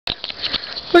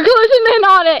semen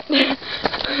on it.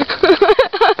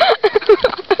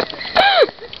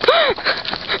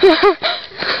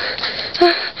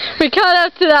 We cut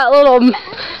up to that little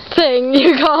thing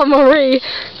you call Marie.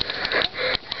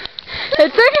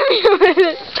 It took me a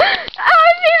minute. Oh,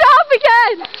 she's off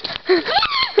again!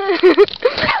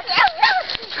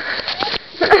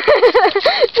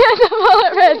 Yeah, the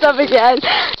bullet red's up again.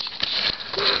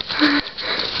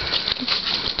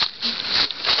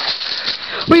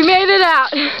 We made it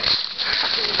out.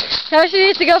 Now she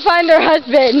needs to go find her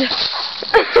husband.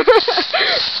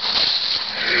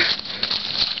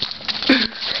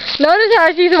 Notice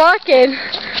how she's walking.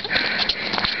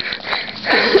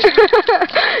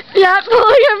 Yeah,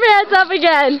 pulling her pants up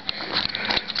again.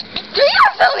 Do you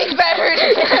have something better to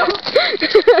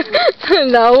do?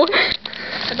 No.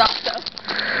 I thought so.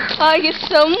 I guess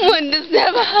someone doesn't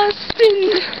have a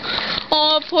husband.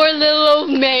 Oh, poor little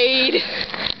old maid.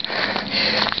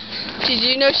 Did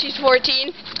you know she's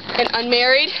 14 and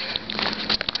unmarried?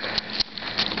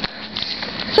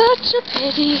 Such a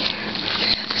pity.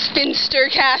 Spinster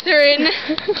Catherine.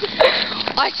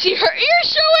 I see her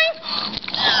ears showing.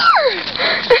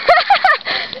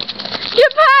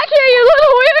 Get back here, you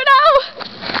little weirdo!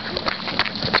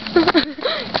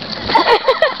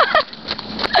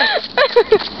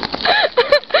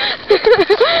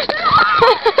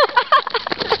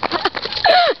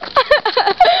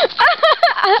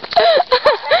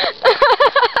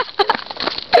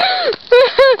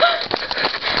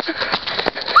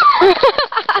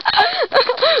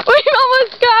 We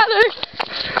almost got her.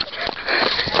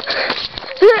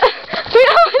 We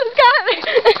almost got her.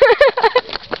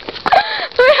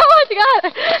 We almost got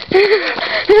her.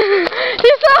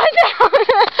 She's throwing down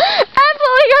and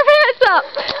pulling her pants up.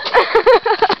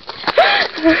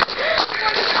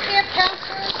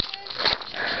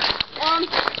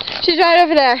 She's right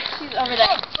over there. She's over there.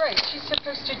 Oh, great. She's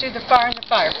supposed to do the fire in the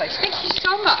fireplace. Thank you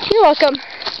so much. You're welcome.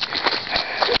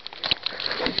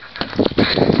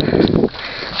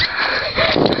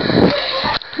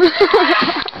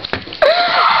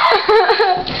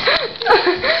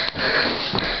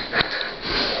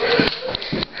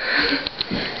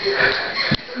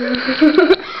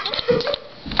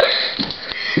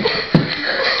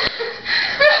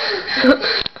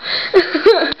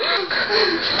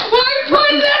 Why are you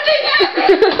pointing that thing at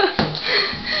me?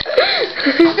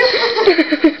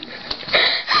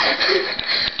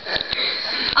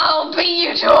 I'll beat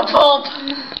you to a pulp.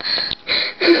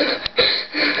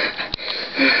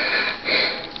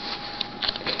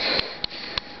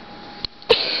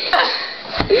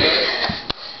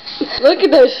 Look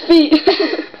at those feet.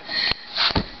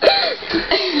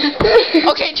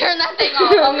 Okay, turn that thing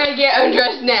off. I'm gonna get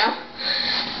undressed now.